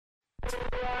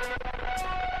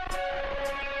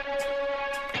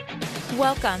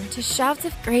Welcome to Shouts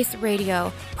of Grace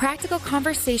Radio, practical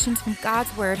conversations from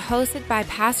God's Word, hosted by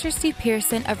Pastor Steve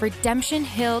Pearson of Redemption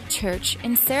Hill Church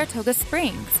in Saratoga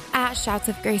Springs. At Shouts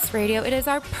of Grace Radio, it is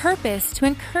our purpose to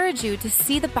encourage you to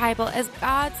see the Bible as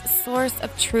God's source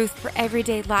of truth for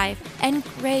everyday life and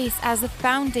grace as the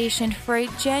foundation for a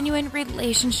genuine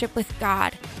relationship with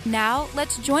God. Now,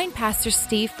 let's join Pastor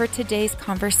Steve for today's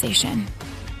conversation.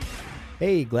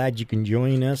 Hey, glad you can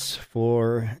join us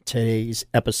for today's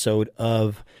episode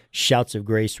of Shouts of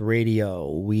Grace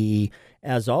Radio. We,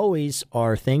 as always,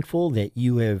 are thankful that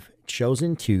you have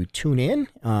chosen to tune in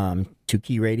to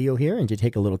Key Radio here and to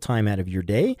take a little time out of your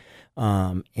day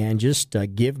and just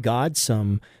give God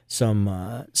some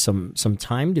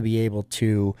time to be able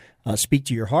to speak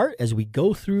to your heart as we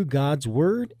go through God's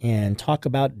Word and talk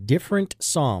about different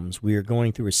Psalms. We are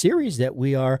going through a series that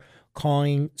we are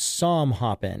calling Psalm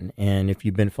Hoppin'. And if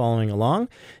you've been following along,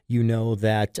 you know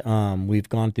that we've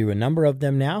gone through a number of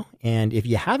them now. And if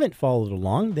you haven't followed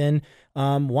along, then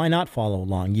why not follow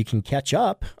along? You can catch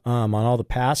up on all the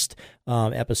past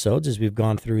episodes as we've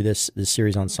gone through this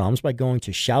series on Psalms by going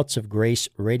to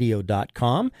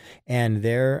shoutsofgraceradio.com. And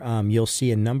there you'll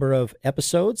see a number of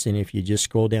episodes. And if you just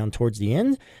scroll down towards the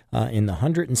end, in the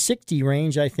 160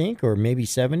 range, I think, or maybe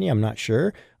 70, I'm not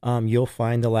sure, you'll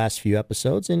find the last few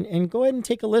episodes and go ahead and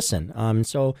take a listen.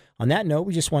 So on that note,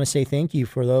 we just want to say thank you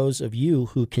for those of you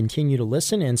who continue to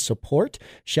listen and support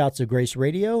Shouts of Grace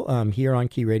Radio here on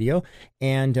Key Radio.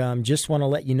 And just want to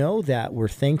let you know that we're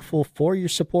thankful for your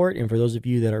support. And for those of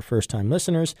you that are first-time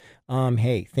listeners,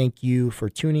 hey, thank you for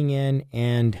tuning in.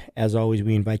 And as always,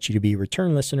 we invite you to be a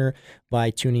return listener by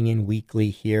tuning in weekly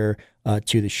here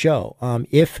to the show.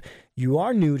 If you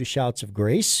are new to Shouts of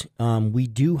Grace, we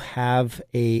do have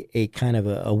a kind of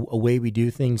a way we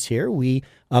do things here. We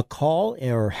call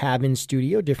or have in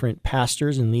studio different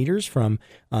pastors and leaders from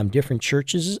different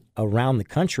churches around the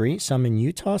country, some in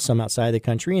Utah, some outside the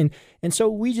country. And so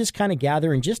we just kind of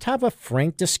gather and just have a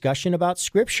frank discussion about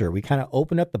Scripture. We kind of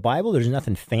open up the Bible. There's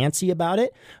nothing fancy about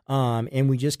it. And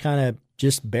we just kind of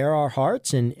just bare our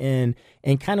hearts and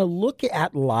kind of look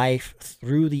at life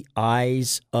through the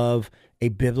eyes of a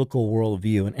biblical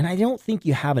worldview. And I don't think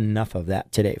you have enough of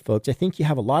that today, folks. I think you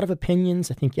have a lot of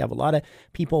opinions. I think you have a lot of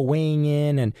people weighing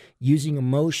in and using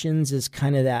emotions as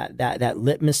kind of that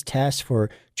litmus test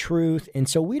for truth. And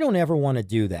so we don't ever want to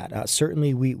do that.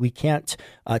 Certainly we can't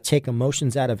take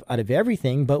emotions out of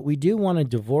everything, but we do want to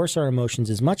divorce our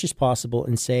emotions as much as possible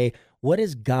and say, what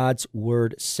does God's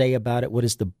Word say about it? What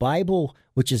does the Bible,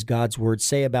 which is God's Word,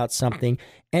 say about something?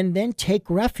 And then take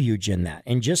refuge in that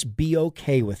and just be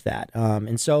okay with that.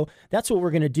 And so that's what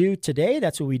we're going to do today.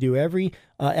 That's what we do every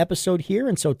episode here.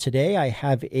 And so today I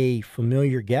have a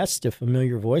familiar guest, a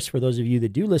familiar voice for those of you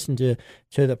that do listen to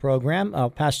the program,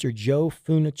 Pastor Joe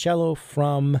Funicello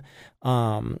from,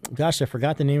 I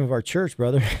forgot the name of our church,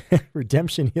 brother,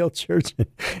 Redemption Hill Church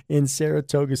in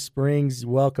Saratoga Springs.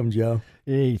 Welcome, Joe.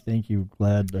 Hey, thank you.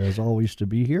 Glad, as always, to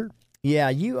be here. Yeah,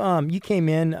 you came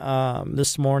in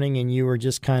this morning and you were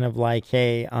just kind of like,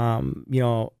 hey, I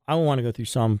want to go through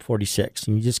Psalm 46,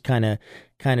 and you just God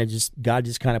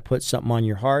just kind of put something on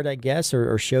your heart, I guess,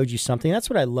 or showed you something.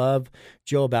 That's what I love,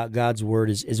 Joe, about God's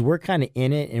Word is we're kind of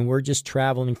in it and we're just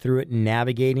traveling through it and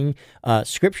navigating.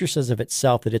 Scripture says of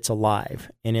itself that it's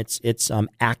alive and it's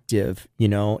active,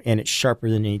 and it's sharper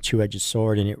than any two-edged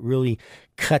sword, and it really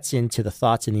cuts into the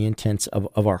thoughts and the intents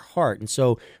of our heart. And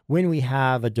so when we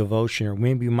have a devotion or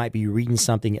when we might be reading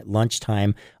something at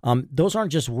lunchtime, those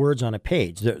aren't just words on a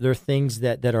page. They're things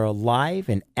that are alive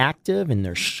and active, and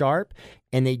they're sharp,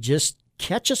 and they just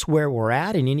catch us where we're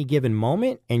at in any given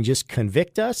moment and just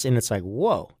convict us. And it's like,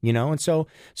 whoa, and so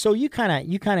you kind of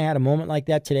had a moment like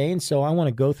that today. And so I want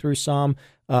to go through Psalm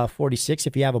 46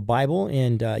 if you have a Bible,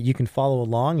 and you can follow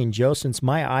along. And Joe, since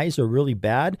my eyes are really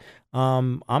bad,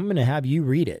 I'm going to have you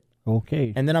read it.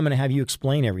 Okay. And then I'm going to have you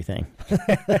explain everything.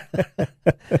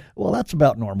 Well, that's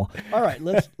about normal. All right,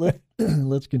 let's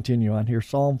continue on here.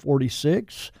 Psalm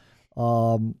 46.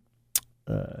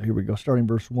 Here we go, starting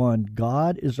verse 1.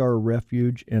 God is our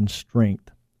refuge and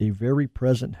strength, a very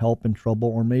present help in trouble,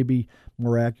 or maybe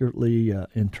more accurately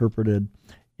interpreted,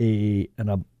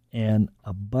 an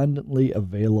abundantly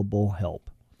available help.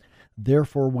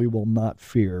 Therefore we will not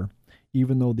fear,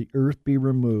 even though the earth be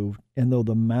removed, and though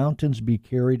the mountains be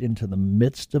carried into the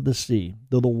midst of the sea,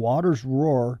 though the waters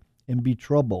roar and be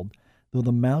troubled, though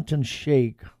the mountains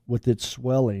shake with its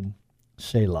swelling.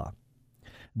 Selah.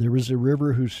 There is a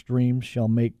river whose streams shall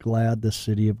make glad the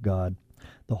city of God,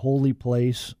 the holy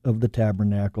place of the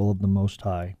tabernacle of the Most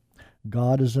High.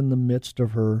 God is in the midst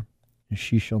of her, and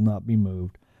she shall not be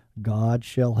moved. God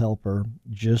shall help her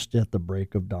just at the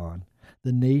break of dawn.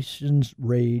 The nations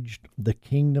raged, the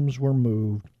kingdoms were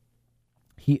moved.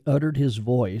 He uttered his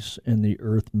voice, and the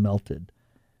earth melted.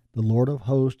 The Lord of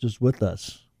hosts is with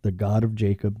us. The God of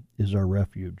Jacob is our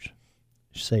refuge.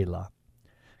 Selah.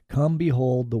 Come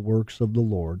behold the works of the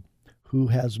Lord, who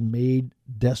has made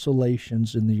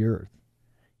desolations in the earth.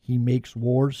 He makes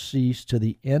wars cease to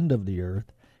the end of the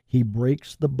earth. He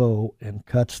breaks the bow and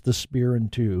cuts the spear in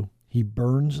two. He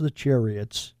burns the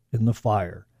chariots in the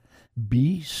fire.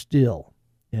 Be still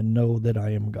and know that I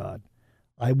am God.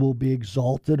 I will be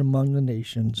exalted among the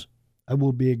nations. I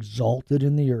will be exalted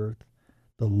in the earth.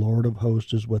 The Lord of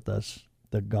hosts is with us.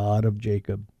 The God of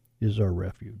Jacob is our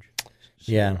refuge.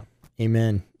 Yeah.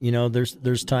 Amen. You know,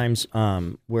 there's times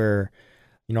where,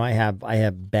 you know, I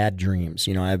have bad dreams.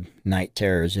 You know, I have night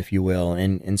terrors, if you will,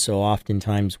 and so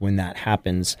oftentimes when that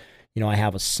happens, you know, I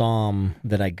have a psalm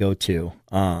that I go to,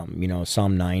 you know,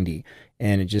 Psalm 90,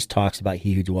 and it just talks about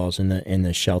he who dwells in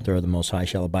the shelter of the Most High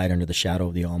shall abide under the shadow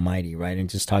of the Almighty, right? And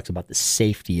it just talks about the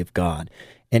safety of God.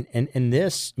 And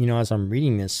this, you know, as I'm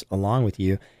reading this along with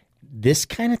you, this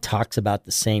kind of talks about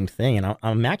the same thing, and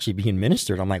I'm actually being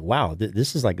ministered. I'm like, wow,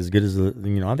 this is like as good as I think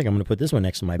I'm going to put this one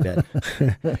next to my bed.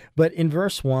 But in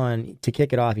verse 1, to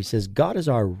kick it off, he says, God is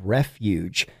our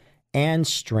refuge and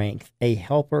strength, a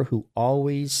helper who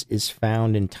always is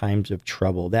found in times of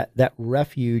trouble. That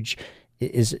refuge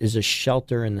is a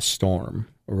shelter in the storm,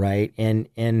 right?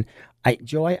 And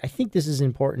Joe, I think this is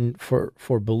important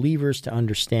for believers to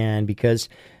understand, because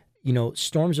you know,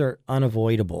 storms are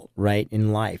unavoidable, right,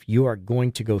 in life. You are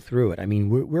going to go through it. I mean,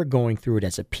 we're going through it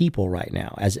as a people right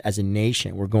now, as a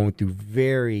nation. We're going through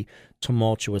very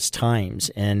tumultuous times,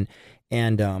 and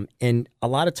a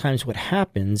lot of times what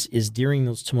happens is during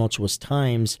those tumultuous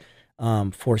times,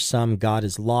 for some, God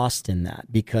is lost in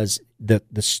that because the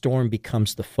storm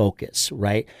becomes the focus,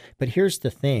 right? But here's the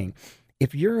thing.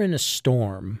 If you're in a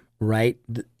storm, right,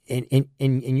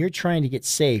 and you're trying to get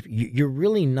safe, you're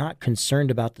really not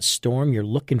concerned about the storm. You're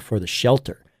looking for the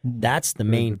shelter. That's the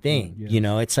main thing. Yes. You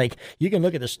know, it's like you can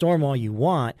look at the storm all you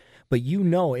want, but you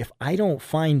know, if I don't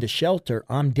find the shelter,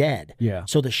 I'm dead. Yeah.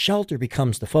 So the shelter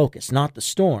becomes the focus, not the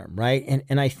storm, right?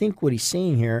 And I think what he's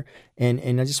saying here,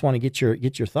 and I just want to get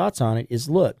your thoughts on it, is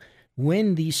look,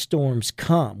 when these storms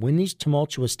come, when these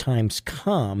tumultuous times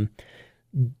come,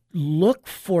 look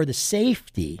for the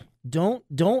safety. Don't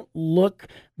look,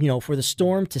 you know, for the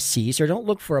storm to cease, or don't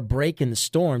look for a break in the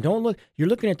storm. You're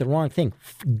looking at the wrong thing.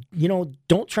 You know,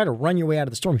 don't try to run your way out of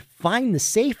the storm. Find the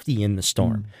safety in the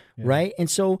storm, right?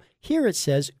 And so here it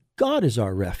says, God is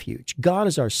our refuge. God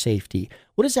is our safety.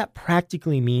 What does that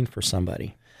practically mean for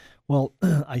somebody? Well,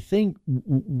 I think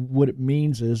what it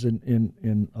means is,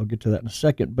 and I'll get to that in a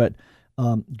second, but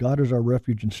God is our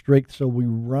refuge and strength. So we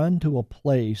run to a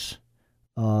place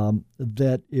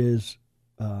that is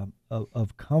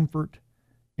of comfort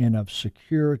and of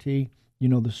security. You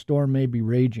know, the storm may be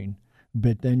raging,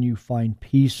 but then you find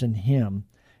peace in Him,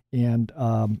 and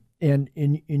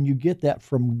you get that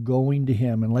from going to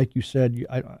Him. And like you said,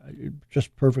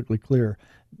 just perfectly clear.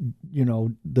 You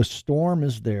know, the storm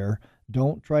is there.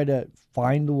 Don't try to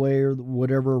find the way or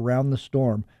whatever around the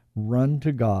storm. Run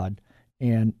to God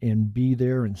and be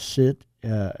there and sit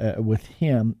with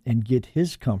Him and get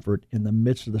His comfort in the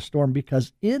midst of the storm,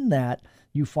 because in that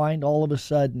you find all of a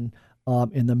sudden,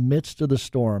 in the midst of the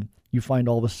storm, you find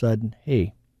all of a sudden,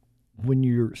 hey, when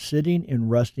you're sitting and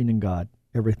resting in God,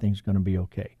 everything's going to be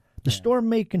okay. The storm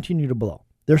may continue to blow.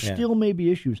 There still may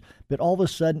be issues, but all of a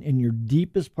sudden, in your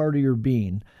deepest part of your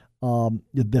being,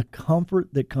 the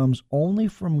comfort that comes only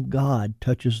from God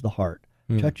touches the heart.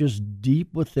 Touches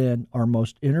deep within our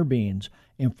most inner beings,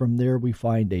 and from there we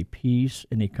find a peace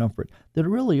and a comfort that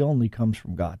really only comes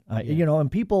from God. You know,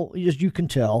 and people, as you can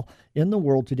tell, in the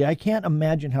world today, I can't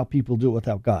imagine how people do it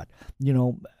without God. You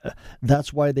know,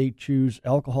 that's why they choose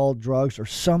alcohol, drugs, or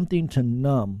something to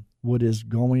numb what is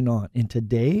going on. And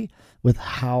today, with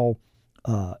how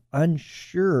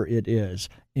unsure it is,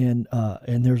 and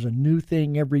there's a new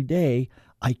thing every day,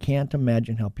 I can't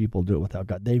imagine how people do it without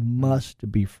God. They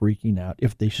must be freaking out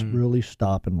if they really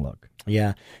stop and look.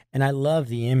 Yeah, and I love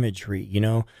the imagery. You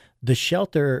know, the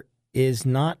shelter is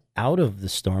not out of the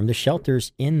storm. The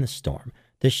shelter's in the storm.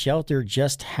 The shelter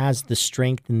just has the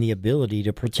strength and the ability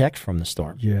to protect from the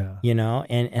storm. Yeah. You know,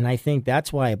 and I think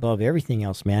that's why, above everything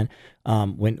else, man,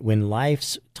 when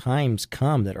life's times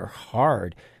come that are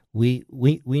hard, we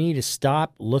need to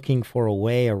stop looking for a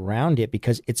way around it,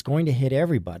 because it's going to hit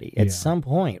everybody at some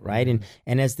point, right?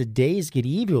 And as the days get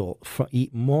evil,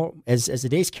 as the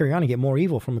days carry on and get more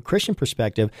evil from a Christian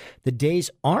perspective, the days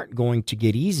aren't going to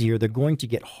get easier. They're going to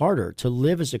get harder. To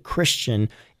live as a Christian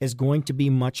is going to be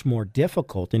much more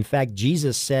difficult. In fact,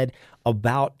 Jesus said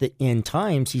about the end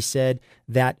times, he said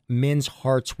that men's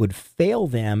hearts would fail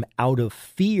them out of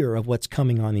fear of what's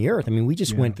coming on the earth. I mean, we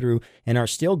just went through and are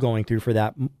still going through, for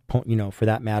that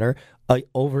matter,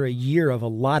 over a year of a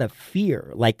lot of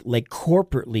fear, like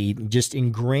corporately, just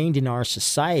ingrained in our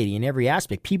society in every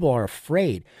aspect. People are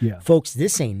afraid. Yeah. Folks,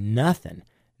 this ain't nothing.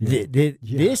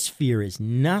 This fear is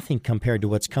nothing compared to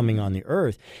what's coming on the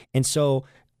earth. And so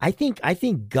I think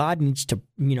God needs to,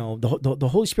 the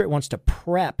Holy Spirit wants to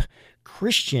prep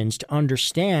Christians to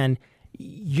understand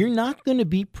you're not going to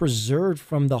be preserved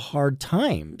from the hard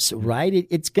times, right?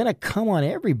 It's going to come on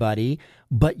everybody,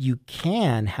 but you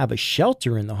can have a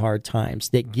shelter in the hard times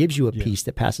that gives you a peace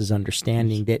that passes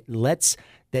understanding, that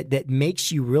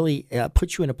makes you really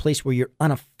put you in a place where you're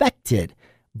unaffected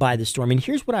by the storm. And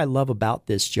here's what I love about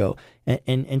this, Joe,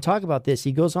 and talk about this.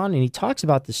 He goes on and he talks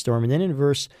about the storm, and then in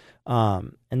verse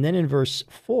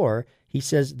 4, he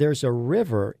says, "There's a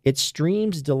river; its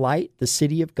streams delight the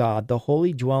city of God, the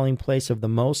holy dwelling place of the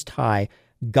Most High.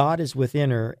 God is within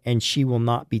her, and she will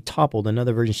not be toppled."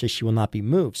 Another version says she will not be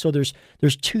moved. So there's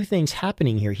two things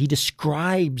happening here. He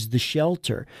describes the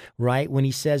shelter, right? When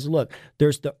he says, look,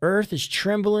 the earth is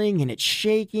trembling and it's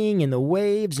shaking and the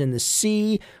waves and the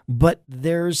sea, but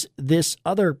there's this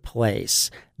other place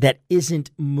that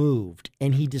isn't moved.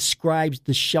 And he describes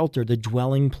the shelter, the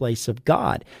dwelling place of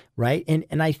God, right?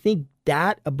 And I think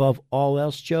that above all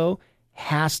else, Joe,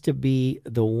 has to be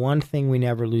the one thing we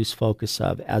never lose focus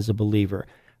of as a believer.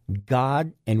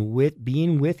 God, and with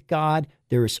being with God,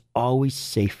 there is always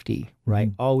safety,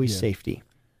 right? Always safety.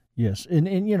 Yes. And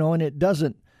it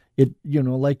doesn't,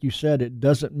 like you said, it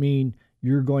doesn't mean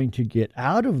you're going to get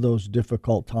out of those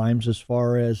difficult times as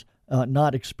far as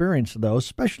not experience those,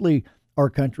 especially our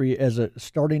country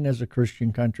starting as a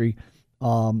Christian country,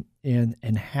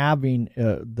 and having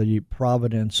the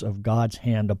providence of God's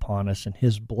hand upon us and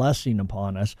His blessing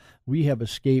upon us. We have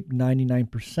escaped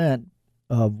 99%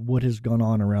 of what has gone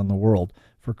on around the world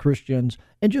for Christians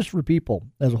and just for people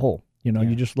as a whole.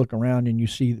 You just look around and you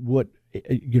see what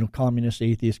communist,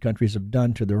 atheist countries have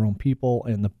done to their own people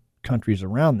and the countries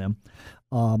around them.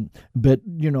 But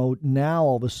now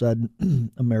all of a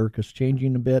sudden America's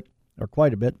changing a bit, or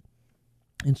quite a bit.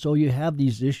 And so you have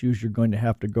these issues you're going to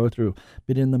have to go through.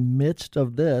 But in the midst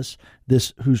of this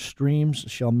whose streams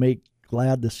shall make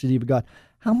glad the city of God,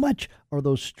 how much are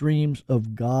those streams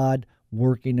of God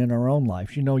working in our own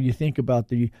lives? You think about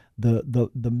the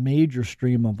major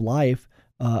stream of life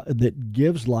that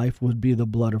gives life would be the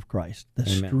blood of Christ, the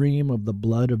Amen. Stream of the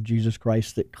blood of Jesus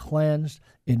Christ that cleansed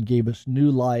and gave us new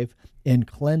life and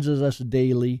cleanses us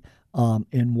daily.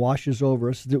 And washes over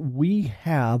us, that we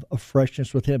have a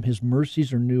freshness with Him. His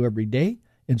mercies are new every day,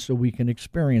 and so we can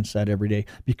experience that every day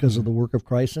because of the work of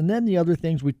Christ. And then the other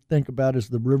things we think about is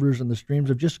the rivers and the streams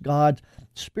of just God's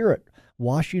Spirit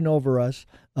washing over us,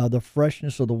 the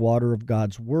freshness of the water of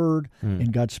God's Word,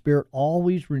 and God's Spirit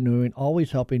always renewing,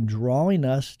 always helping, drawing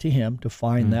us to Him to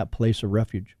find that place of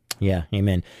refuge. Yeah,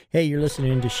 amen. Hey, you're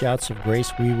listening to Shouts of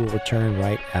Grace. We will return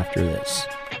right after this.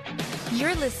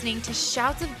 You're listening to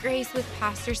Shouts of Grace with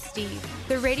Pastor Steve,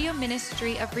 the radio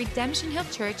ministry of Redemption Hill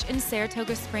Church in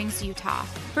Saratoga Springs, Utah.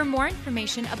 For more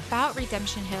information about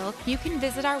Redemption Hill, you can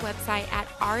visit our website at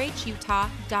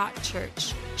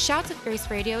rhutah.church. Shouts of Grace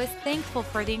Radio is thankful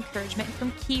for the encouragement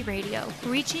from Key Radio,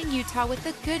 reaching Utah with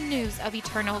the good news of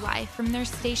eternal life from their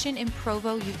station in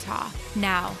Provo, Utah.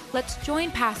 Now, let's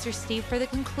join Pastor Steve for the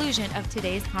conclusion of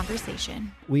today's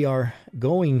conversation. We are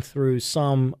going through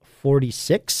Psalm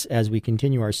 46 as we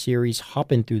continue our series,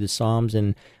 hopping through the Psalms,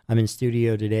 and I'm in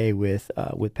studio today with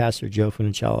Pastor Joe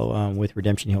Funicello with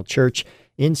Redemption Hill Church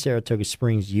in Saratoga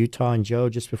Springs, Utah. And Joe,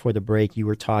 just before the break, you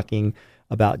were talking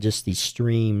about just these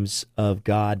streams of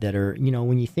God that are,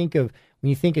 when you think of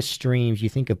streams, you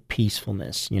think of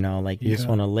peacefulness, like you just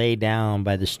want to lay down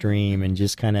by the stream and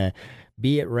just kind of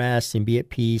be at rest and be at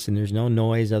peace, and there's no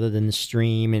noise other than the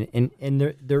stream,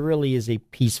 and there really is a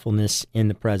peacefulness in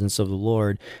the presence of the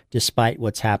Lord despite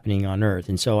what's happening on earth.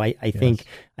 And so I think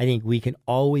we can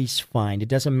always find, it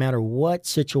doesn't matter what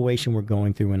situation we're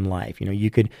going through in life.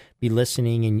 You could be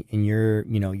listening and you're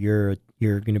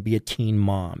going to be a teen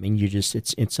mom, and you just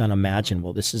it's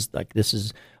unimaginable. This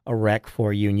is a wreck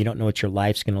for you, and you don't know what your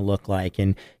life's going to look like,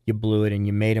 and you blew it and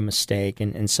you made a mistake,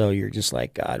 and so you're just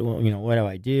like, God, well, what do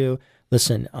I do?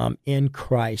 Listen, in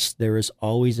Christ, there is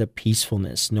always a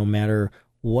peacefulness, no matter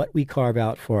what we carve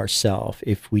out for ourselves,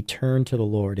 if we turn to the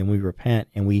Lord and we repent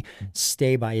and we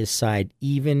stay by his side,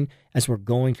 even as we're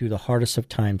going through the hardest of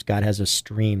times, God has a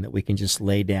stream that we can just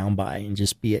lay down by and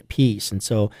just be at peace. And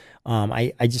so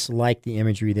I just like the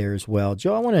imagery there as well.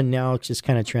 Joe, I want to now just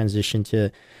kind of transition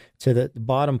to the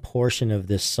bottom portion of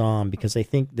this psalm, because I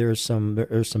think there's some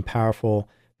powerful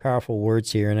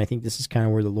words here. And I think this is kind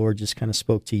of where the Lord just kind of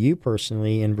spoke to you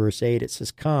personally. In verse 8, it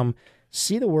says, "Come,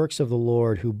 see the works of the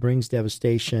Lord, who brings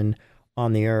devastation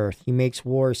on the earth. He makes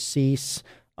war cease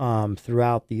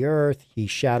throughout the earth. He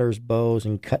shatters bows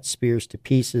and cuts spears to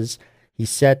pieces. He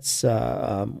sets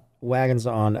wagons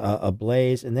on a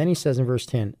blaze." And then he says in verse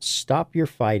 10, "Stop your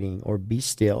fighting, or be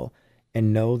still,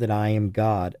 and know that I am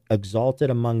God, exalted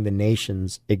among the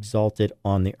nations, exalted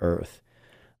on the earth."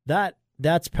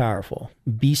 That's powerful.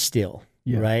 Be still,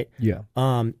 right? Yeah.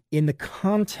 In the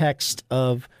context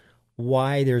of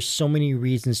why there's so many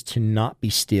reasons to not be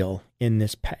still in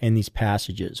these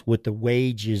passages, with the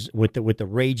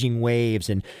raging waves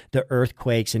and the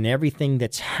earthquakes and everything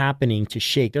that's happening to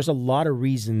shake. There's a lot of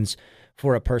reasons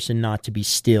for a person not to be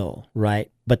still,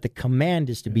 right? But the command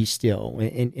is to be still.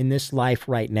 In this life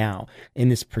right now, in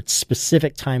this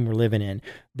specific time we're living in,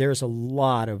 there's a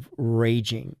lot of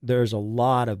raging. There's a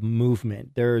lot of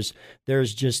movement. There's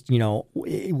just,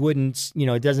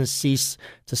 it doesn't cease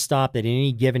to stop that in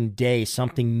any given day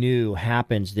something new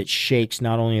happens that shakes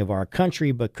not only of our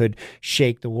country, but could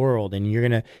shake the world. And you're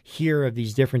going to hear of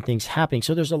these different things happening.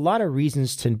 So there's a lot of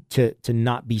reasons to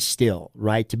not be still,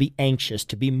 right? To be anxious,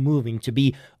 to be moving, to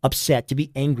be upset, to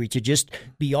be angry, to just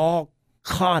be all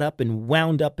caught up and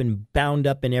wound up and bound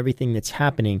up in everything that's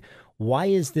happening. Why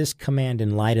is this command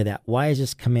in light of that? Why is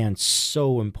this command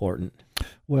so important?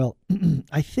 Well,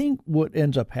 I think what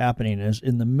ends up happening is,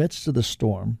 in the midst of the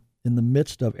storm, in the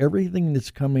midst of everything that's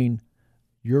coming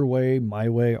your way, my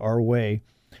way, our way,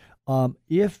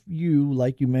 if you,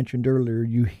 like you mentioned earlier,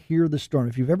 you hear the storm.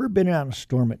 If you've ever been out in a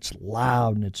storm, it's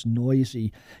loud and it's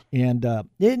noisy, and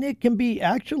it can be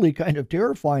actually kind of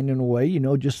terrifying in a way,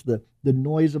 just the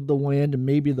noise of the wind and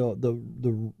maybe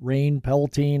the rain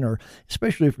pelting, or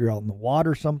especially if you're out in the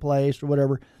water someplace or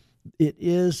whatever. It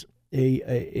is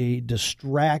a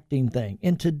distracting thing.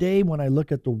 And today, when I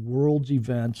look at the world's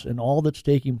events and all that's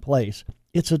taking place,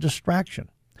 it's a distraction.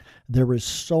 There is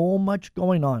so much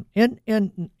going on,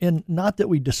 and not that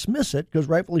we dismiss it, because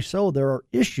rightfully so, there are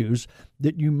issues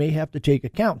that you may have to take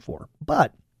account for,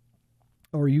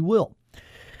 or you will.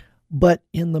 But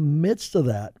in the midst of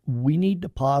that, we need to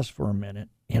pause for a minute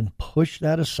and push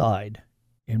that aside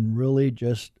and really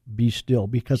just be still,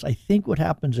 because I think what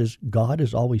happens is God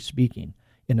is always speaking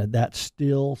in that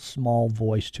still, small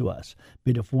voice to us.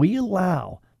 But if we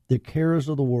allow the cares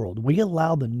of the world, we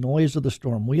allow the noise of the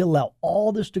storm, we allow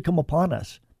all this to come upon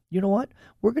us, you know what?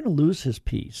 We're going to lose his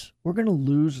peace. We're going to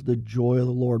lose the joy of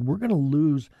the Lord. We're going to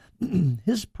lose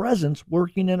his presence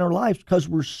working in our lives, because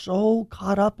we're so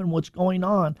caught up in what's going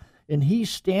on. And he's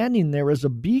standing there as a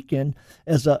beacon,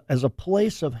 as a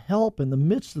place of help in the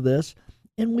midst of this,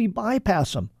 and we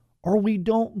bypass him, or we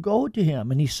don't go to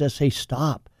him. And he says, "Hey,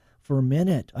 stop for a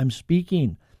minute. I'm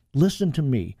speaking. Listen to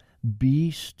me.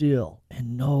 Be still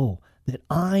and know that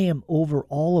I am over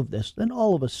all of this." Then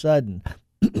all of a sudden,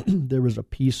 there is a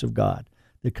peace of God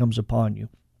that comes upon you.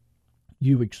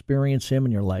 You experience him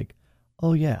and you're like,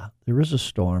 oh yeah, there is a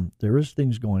storm. There is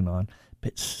things going on,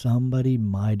 but somebody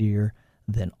mightier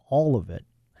than all of it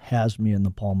has me in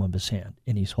the palm of his hand,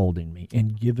 and he's holding me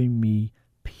and giving me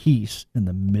peace in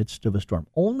the midst of a storm.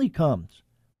 Only comes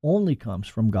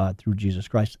from God through Jesus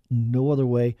Christ. No other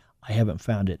way. I haven't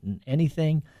found it in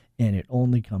anything, and it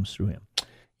only comes through him.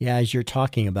 Yeah, as you're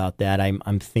talking about that,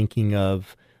 I'm thinking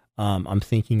of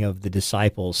the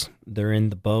disciples. They're in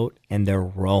the boat and they're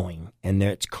rowing, and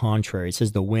it's contrary. It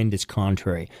says the wind is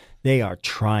contrary. They are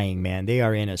trying, man. They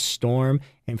are in a storm.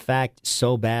 In fact,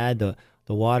 so bad the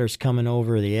water's coming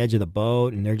over the edge of the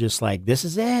boat, and they're just like, "This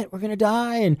is it. We're gonna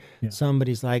die." And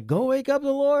somebody's like, "Go wake up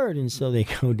the Lord." And so they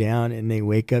go down and they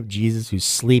wake up Jesus, who's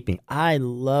sleeping. I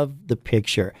love the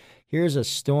picture. Here's a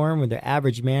storm where the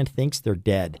average man thinks they're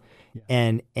dead.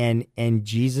 Yeah. And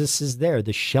Jesus is there.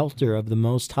 The shelter of the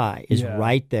Most High is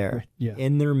right there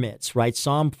in their midst, right?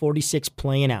 Psalm 46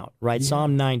 playing out, right?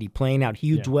 Psalm 90 playing out. He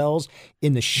who dwells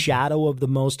in the shadow of the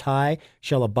Most High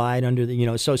shall abide under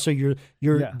the, so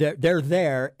they're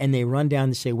there, and they run down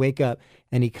to say, "Wake up."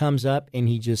 And he comes up and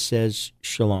he just says,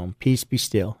 "Shalom, peace be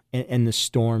still." And the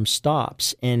storm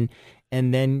stops. And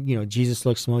then, Jesus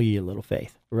looks, "Oh, you little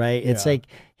faith," right? It's like,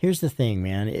 here's the thing,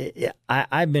 man.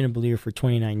 I've been a believer for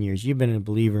 29 years. You've been a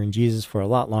believer in Jesus for a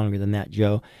lot longer than that,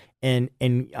 Joe. And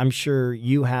I'm sure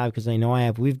you have, because I know I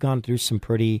have. We've gone through some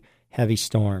pretty heavy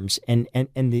storms, and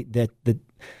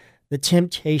the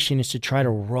temptation is to try to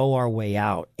row our way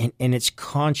out, and it's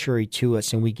contrary to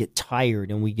us, and we get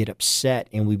tired and we get upset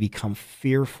and we become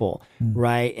fearful,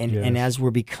 right? And as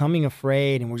we're becoming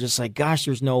afraid and we're just like, gosh,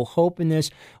 there's no hope in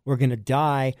this, we're going to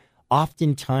die.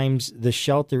 Oftentimes the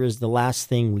shelter is the last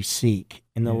thing we seek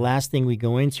and the last thing we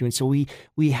go into. And so we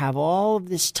have all of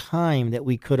this time that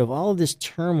we could have, all of this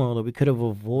turmoil that we could have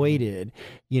avoided,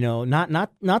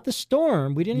 not the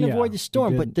storm. We didn't avoid the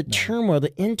storm, but the turmoil,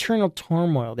 the internal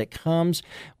turmoil that comes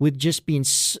with just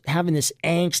having this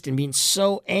angst and being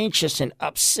so anxious and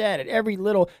upset at every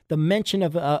the mention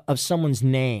of someone's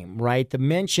name, right? The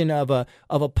mention of a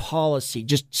policy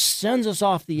just sends us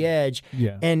off the edge.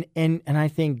 Yeah. And I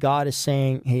think God is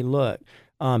saying, hey, look,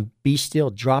 be still,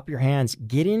 drop your hands,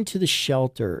 get into the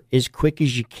shelter as quick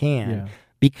as you can,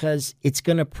 because it's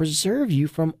going to preserve you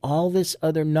from all this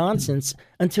other nonsense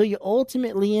until you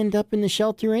ultimately end up in the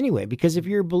shelter anyway. Because if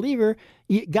you're a believer,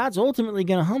 God's ultimately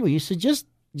going to humble you. So just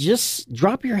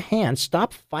drop your hands,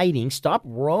 stop fighting, stop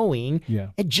rowing,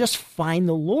 and just find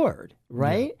the Lord,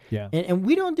 right? Yeah. And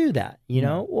we don't do that,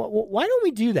 Why don't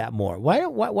we do that more? Why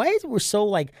is it we're so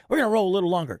like, we're going to row a little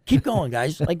longer? Keep going,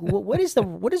 guys. Like, what is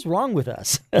wrong with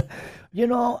us? I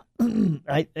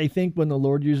think when the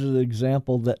Lord uses the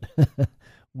example that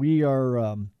we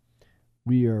are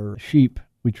sheep,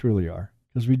 we truly are.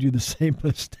 Because we do the same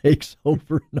mistakes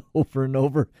over and over and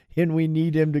over, and we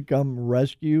need Him to come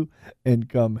rescue and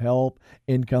come help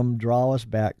and come draw us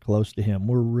back close to Him.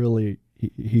 We're really,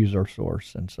 He's our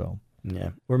source, and so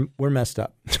we're messed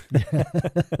up.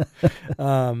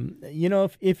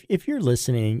 If you're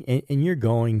listening and you're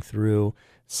going through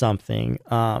something,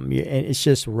 and it's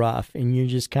just rough, and you're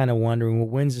just kind of wondering, well,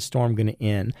 when's the storm going to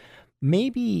end?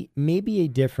 Maybe a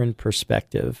different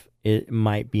perspective it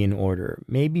might be in order.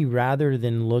 Maybe rather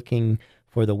than looking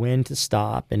for the wind to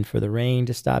stop and for the rain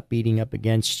to stop beating up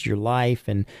against your life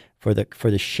and for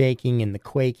the shaking and the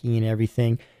quaking and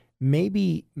everything,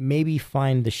 maybe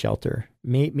find the shelter.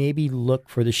 Maybe look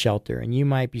for the shelter. And you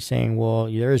might be saying, well,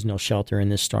 there is no shelter in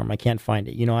this storm. I can't find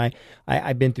it.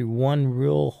 I've been through one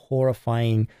real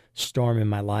horrifying storm in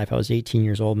my life. I was 18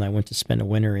 years old and I went to spend a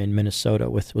winter in Minnesota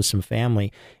with some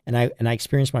family, and I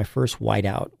experienced my first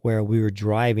whiteout where we were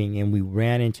driving and we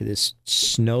ran into this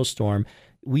snowstorm.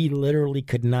 We literally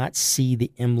could not see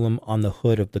the emblem on the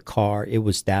hood of the car. It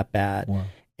was that bad. Wow.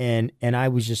 And I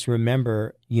was just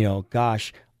remember,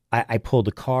 gosh, I pulled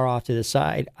the car off to the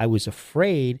side. I was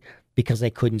afraid because I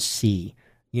couldn't see.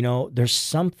 There's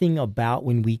something about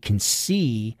when we can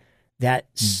see that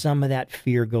some of that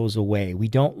fear goes away. We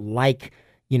don't like,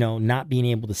 not being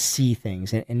able to see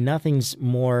things. And nothing's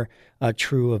more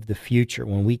true of the future.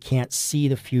 When we can't see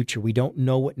the future, we don't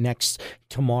know what next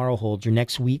tomorrow holds, or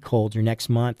next week holds, or next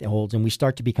month holds, and we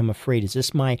start to become afraid. Is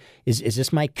this my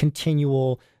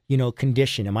continual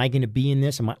condition? Am I going to be in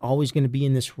this? Am I always going to be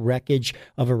in this wreckage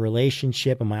of a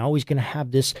relationship? Am I always going to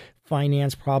have this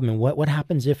finance problem? And what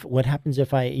happens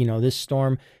if I, this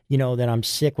storm, that I'm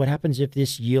sick? What happens if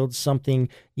this yields something,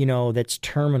 that's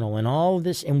terminal, and all of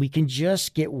this? And we can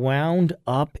just get wound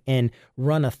up and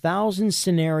run 1,000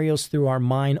 scenarios through our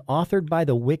mind, authored by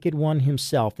the wicked one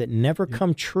himself, that never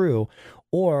come true.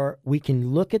 Or we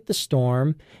can look at the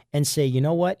storm and say, you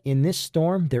know what? In this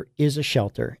storm, there is a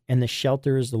shelter, and the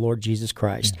shelter is the Lord Jesus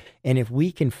Christ. Yeah. And if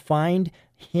we can find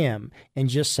Him and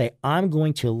just say, I'm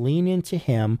going to lean into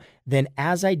Him, then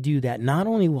as I do that, not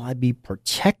only will I be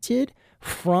protected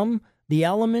from the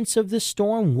elements of the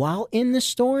storm while in the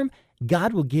storm,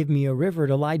 God will give me a river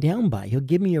to lie down by. He'll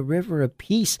give me a river of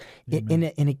peace in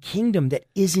a kingdom that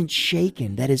isn't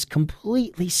shaken, that is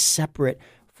completely separate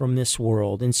from this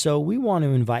world. And so we want to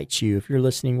invite you, if you're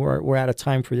listening, we're out of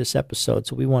time for this episode,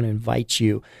 so we want to invite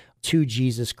you to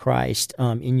Jesus Christ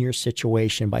in your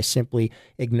situation by simply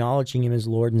acknowledging Him as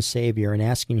Lord and Savior and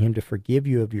asking Him to forgive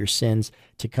you of your sins,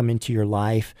 to come into your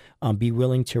life, be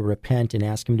willing to repent and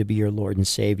ask Him to be your Lord and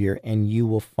Savior, and you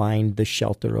will find the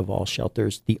shelter of all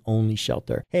shelters, the only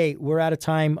shelter. Hey, we're out of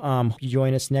time.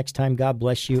 Join us next time. God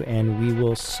bless you, and we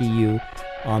will see you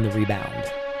on the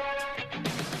rebound.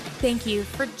 Thank you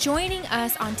for joining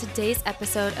us on today's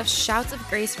episode of Shouts of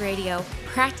Grace Radio,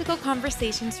 practical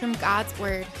conversations from God's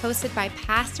Word, hosted by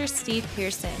Pastor Steve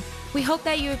Pearson. We hope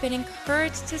that you have been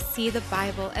encouraged to see the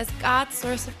Bible as God's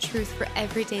source of truth for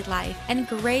everyday life and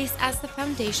grace as the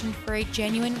foundation for a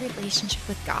genuine relationship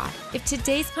with God. If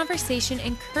today's conversation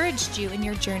encouraged you in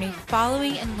your journey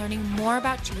following and learning more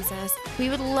about Jesus, we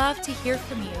would love to hear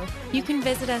from you. You can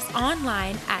visit us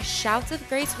online at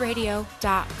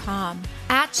shoutsofgraceradio.com.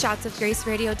 At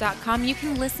shoutsofgraceradio.com, you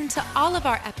can listen to all of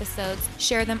our episodes,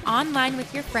 share them online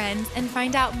with your friends, and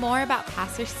find out more about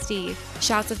Pastor Steve.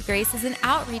 Shouts of Grace is an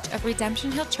outreach of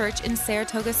Redemption Hill Church in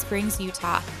Saratoga Springs,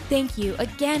 Utah. Thank you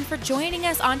again for joining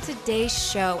us on today's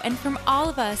show. And from all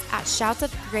of us at Shouts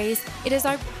of Grace, it is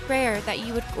our prayer that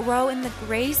you would grow in the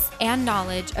grace and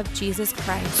knowledge of Jesus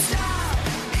Christ.